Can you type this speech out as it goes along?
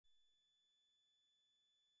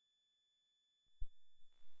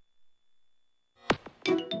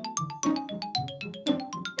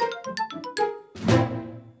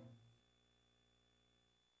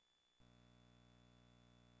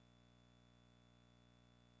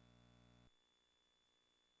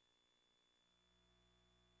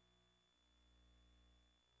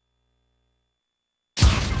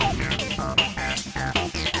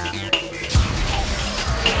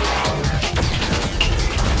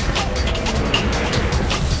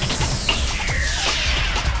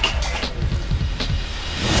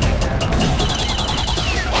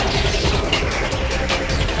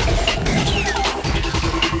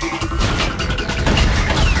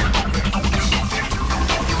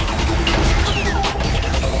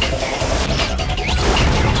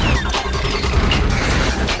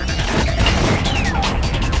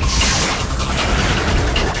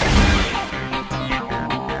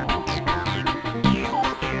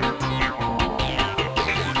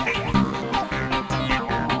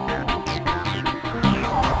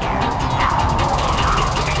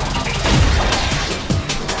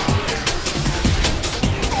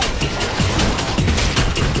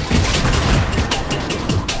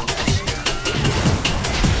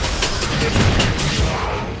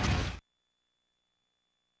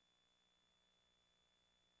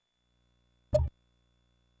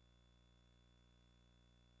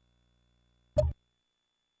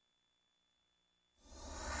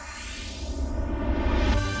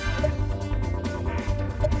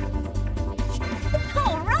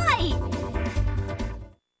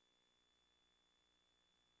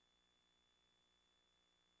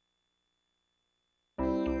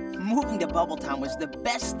Moving to Bubbletown was the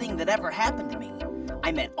best thing that ever happened to me.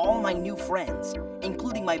 I met all my new friends,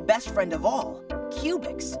 including my best friend of all,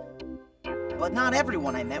 Cubix. But not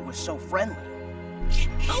everyone I met was so friendly.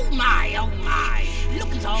 Oh my,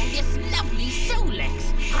 look at all this lovely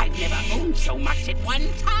Solex. I've never owned so much at one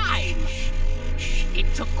time. It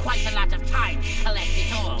took quite a lot of time to collect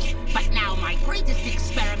it all, but now my greatest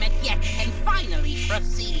experiment yet can finally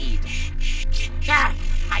proceed.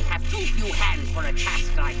 I have too few hands for a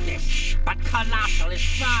task like this, but Colossal is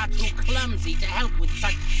far too clumsy to help with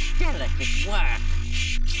such delicate work.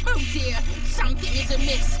 Oh dear, something is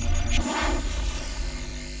amiss.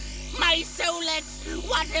 My Solex,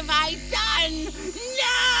 what have I done?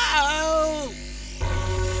 No!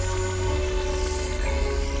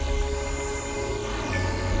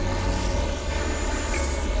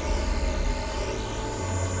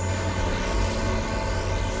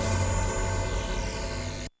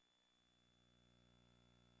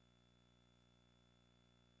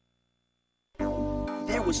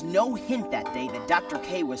 There was no hint that day that Dr.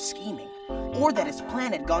 K was scheming, or that his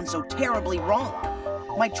plan had gone so terribly wrong.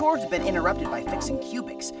 My chores had been interrupted by fixing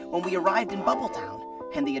Cubix when we arrived in Bubbletown,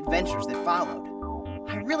 and the adventures that followed.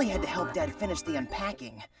 I really had to help Dad finish the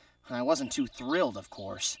unpacking. I wasn't too thrilled, of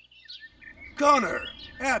course. Connor!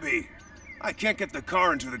 Abby! I can't get the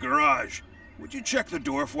car into the garage. Would you check the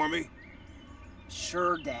door for me?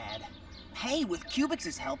 Sure, Dad. Hey, with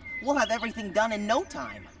Cubix's help, we'll have everything done in no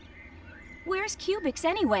time. Where's Cubix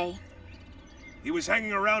anyway? He was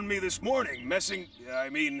hanging around me this morning,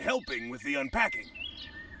 helping with the unpacking.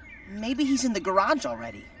 Maybe he's in the garage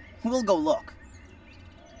already. We'll go look.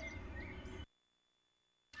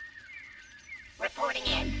 Reporting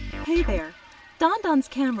in. Hey there. Don-Don's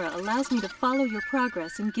camera allows me to follow your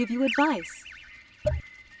progress and give you advice.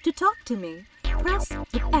 To talk to me, press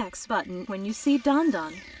the X button when you see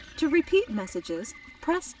Don-Don. To repeat messages,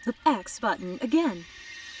 press the X button again.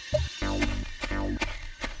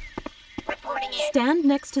 Reporting in. Stand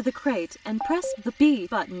next to the crate and press the B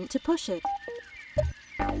button to push it.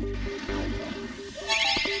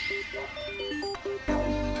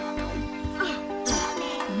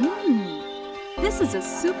 This is a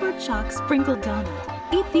super chalk sprinkled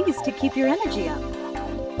donut. Eat these to keep your energy up.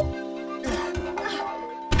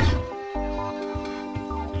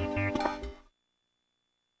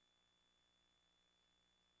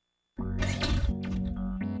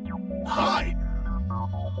 Hi!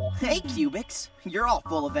 Hey, Cubix. You're all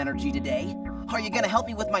full of energy today. Are you gonna help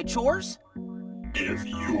me with my chores? If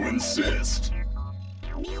you insist.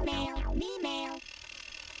 Meow, meow.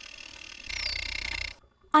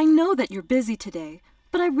 I know that you're busy today,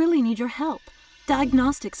 but I really need your help.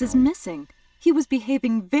 Diagnostics is missing. He was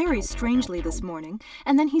behaving very strangely this morning,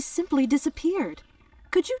 and then he simply disappeared.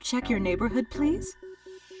 Could you check your neighborhood, please?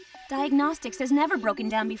 Diagnostics has never broken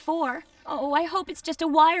down before. Oh, I hope it's just a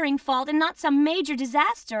wiring fault and not some major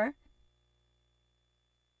disaster.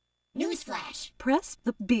 Newsflash. Press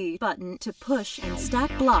the B button to push and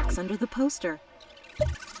stack blocks under the poster.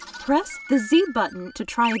 Press the Z button to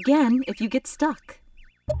try again if you get stuck.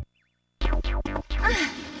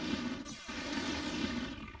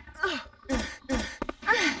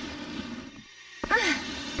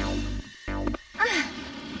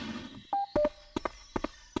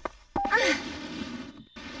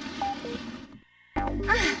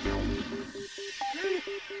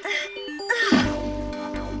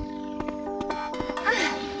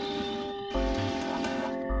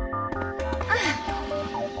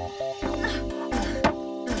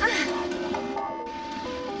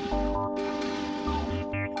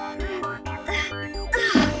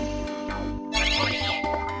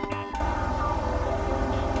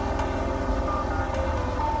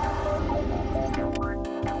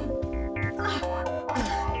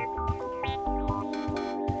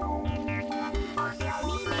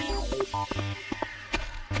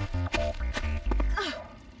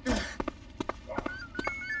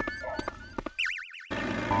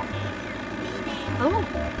 Oh,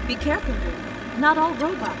 be careful here. Not all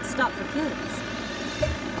robots stop for kids.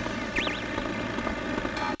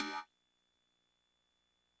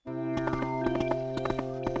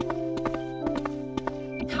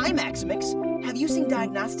 Hi, Maximix. Have you seen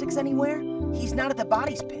Diagnostics anywhere? He's not at the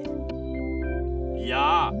bodies pit.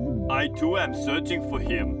 Yeah, I too am searching for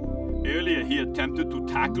him. Earlier he attempted to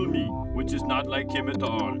tackle me, which is not like him at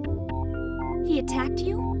all. He attacked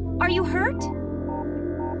you? Are you hurt?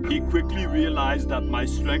 He quickly realized that my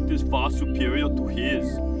strength is far superior to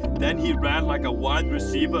his. Then he ran like a wide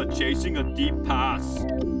receiver chasing a deep pass.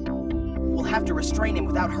 We'll have to restrain him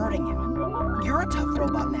without hurting him. You're a tough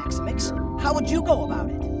robot, Maximix. How would you go about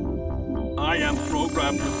it? I am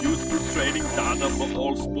programmed with useful training data instructor for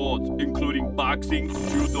all sports, including boxing,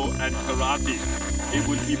 judo, and karate. It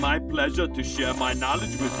would be my pleasure to share my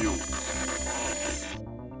knowledge with you.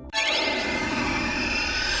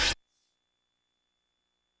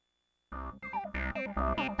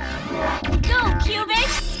 Go,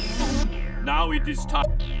 Cubix! Now it is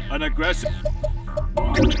time. An aggressive...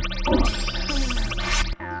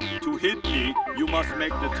 To hit me, you must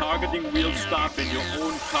make the targeting wheel stop in your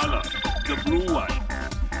own color, the blue one.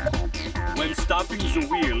 When stopping the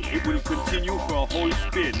wheel, it will continue for a whole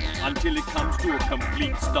spin until it comes to a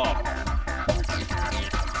complete stop.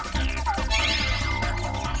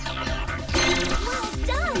 Well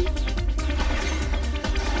done!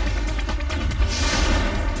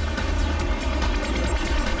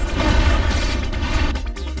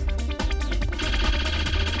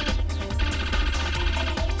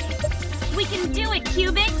 We can do it,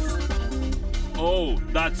 Cubix! Oh,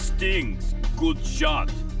 that stings. Good shot.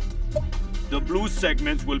 The blue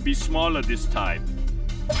segments will be smaller this time.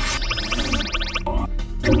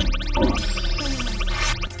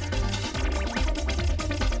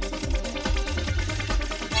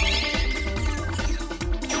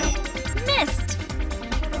 Missed!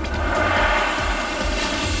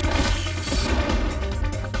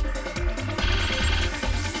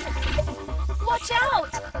 Watch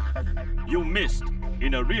out! You missed.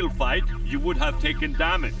 In a real fight, you would have taken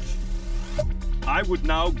damage. I would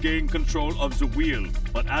now gain control of the wheel,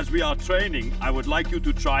 but as we are training, I would like you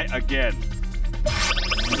to try again.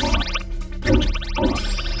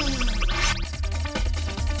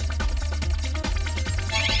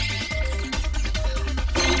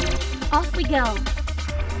 Off we go.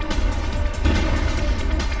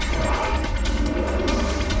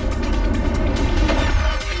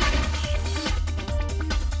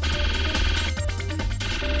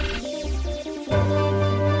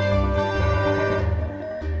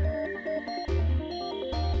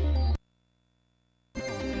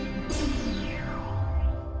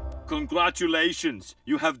 Congratulations,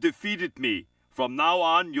 you have defeated me. From now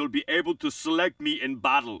on, you'll be able to select me in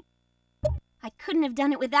battle. I couldn't have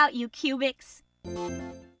done it without you, Cubix.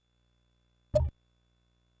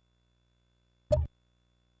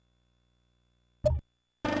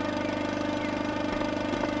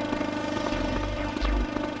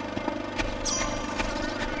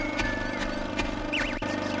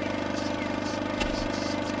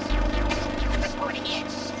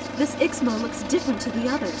 This Ixmo looks different to the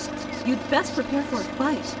others. You'd best prepare for a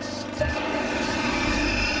fight.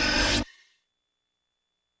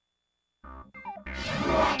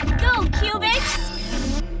 Go,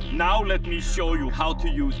 Cubix! Now let me show you how to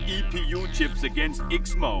use EPU chips against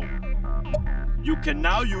Ixmo. You can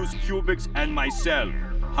now use Cubix and myself.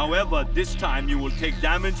 However, this time you will take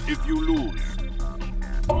damage if you lose.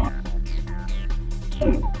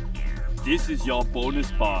 This is your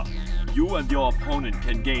bonus bar. You and your opponent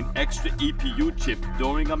can gain extra EPU chips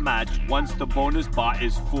during a match once the bonus bar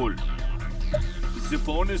is full. The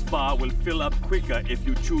bonus bar will fill up quicker if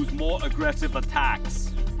you choose more aggressive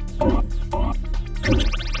attacks.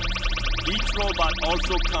 Each robot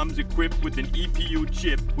also comes equipped with an EPU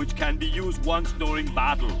chip which can be used once during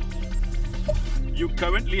battle. You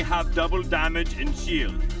currently have double damage and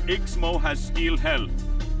shield. Ixmo has steel health.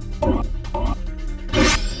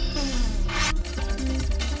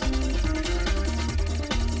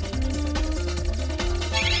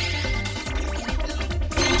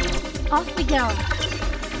 Off we go.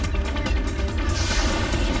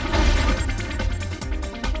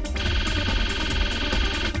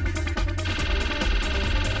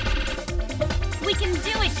 We can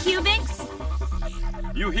do it, Cubix!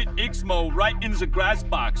 You hit Ixmo right in the grass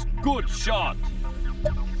box. Good shot!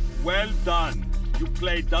 Well done. You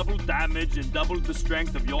play double damage and double the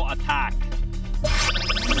strength of your attack.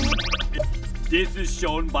 This is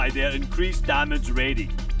shown by their increased damage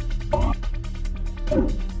rating. Well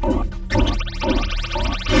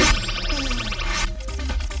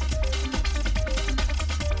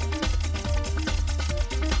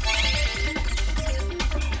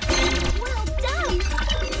done!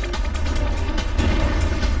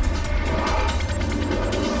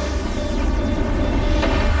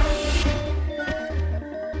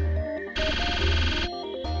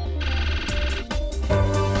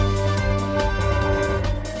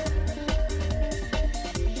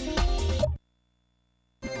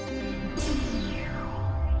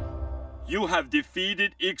 You have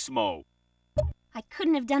defeated Ixmo. I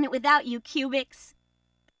couldn't have done it without you, Cubix.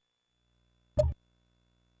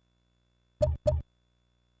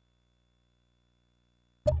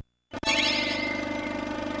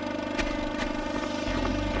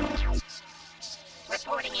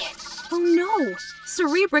 Reporting in. Oh no!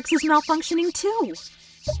 Cerebrix is malfunctioning too!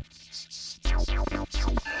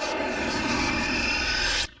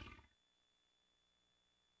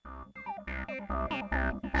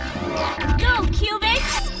 Go, Cubix!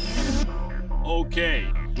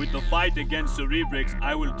 Okay, with the fight against Cerebrix,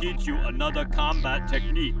 I will teach you another combat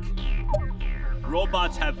technique.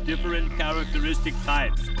 Robots have different characteristic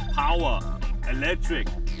types: power, electric,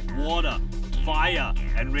 water, fire,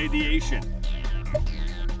 and radiation.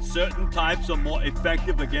 Certain types are more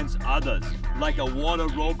effective against others, like a water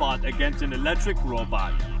robot against an electric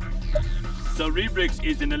robot. Cerebrix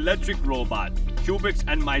is an electric robot. Cubix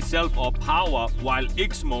and myself are power, while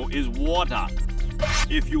Ixmo is water.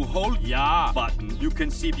 If you hold Ya button, you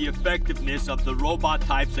can see the effectiveness of the robot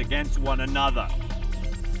types against one another.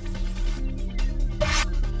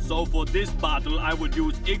 So for this battle, I would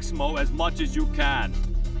use Ixmo as much as you can.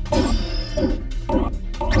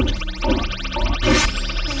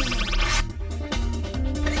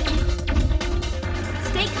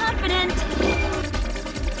 Stay confident.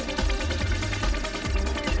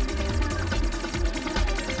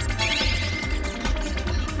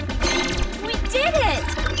 We did it!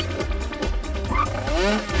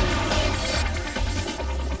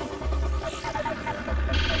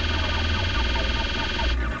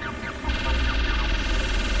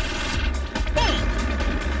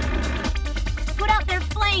 Put out their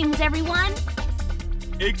flames, everyone!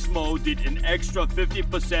 Ixmo did an extra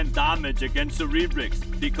 50% damage against Cerebrix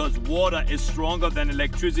because water is stronger than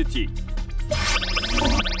electricity.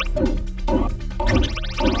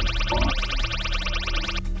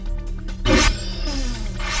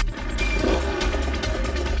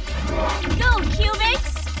 Go, Cubix!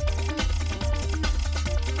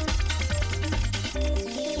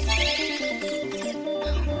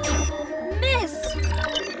 Miss!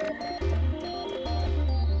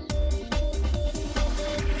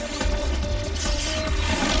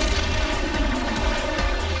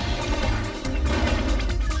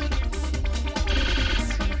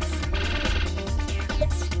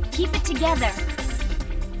 Keep it together.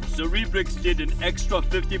 Cerebrix did an extra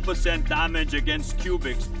 50% damage against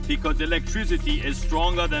Cubix because electricity is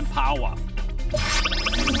stronger than power.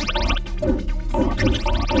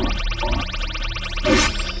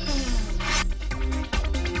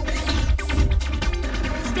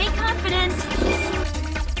 Stay confident.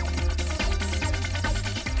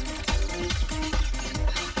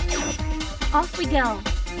 Off we go.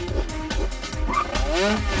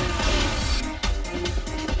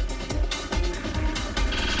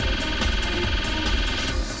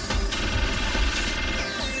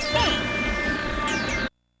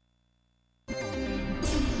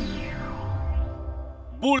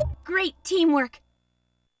 Bull. Great teamwork.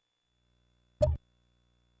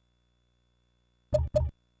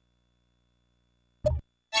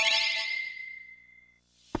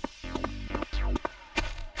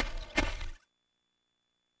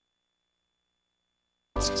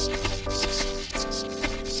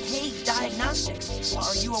 Hey, Diagnostics,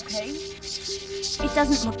 are you okay? It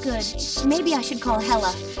doesn't look good. Maybe I should call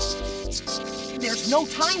Hella. There's no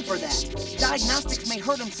time for that. Diagnostics may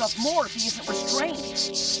hurt himself more if he isn't restrained.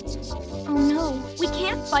 Oh no, we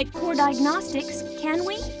can't fight poor Diagnostics, can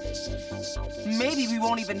we? Maybe we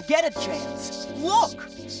won't even get a chance. Look!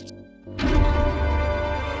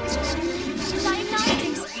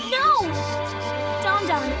 Diagnostics, no! Don,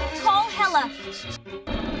 call Hella.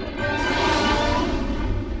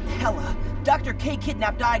 Hella, Dr. K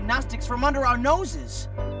kidnapped Diagnostics from under our noses.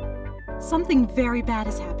 Something very bad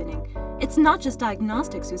is happening. It's not just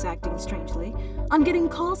Diagnostics who's acting strangely. I'm getting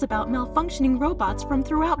calls about malfunctioning robots from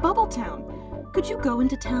throughout Bubbletown. Could you go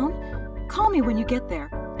into town? Call me when you get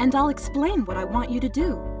there, and I'll explain what I want you to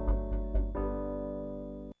do.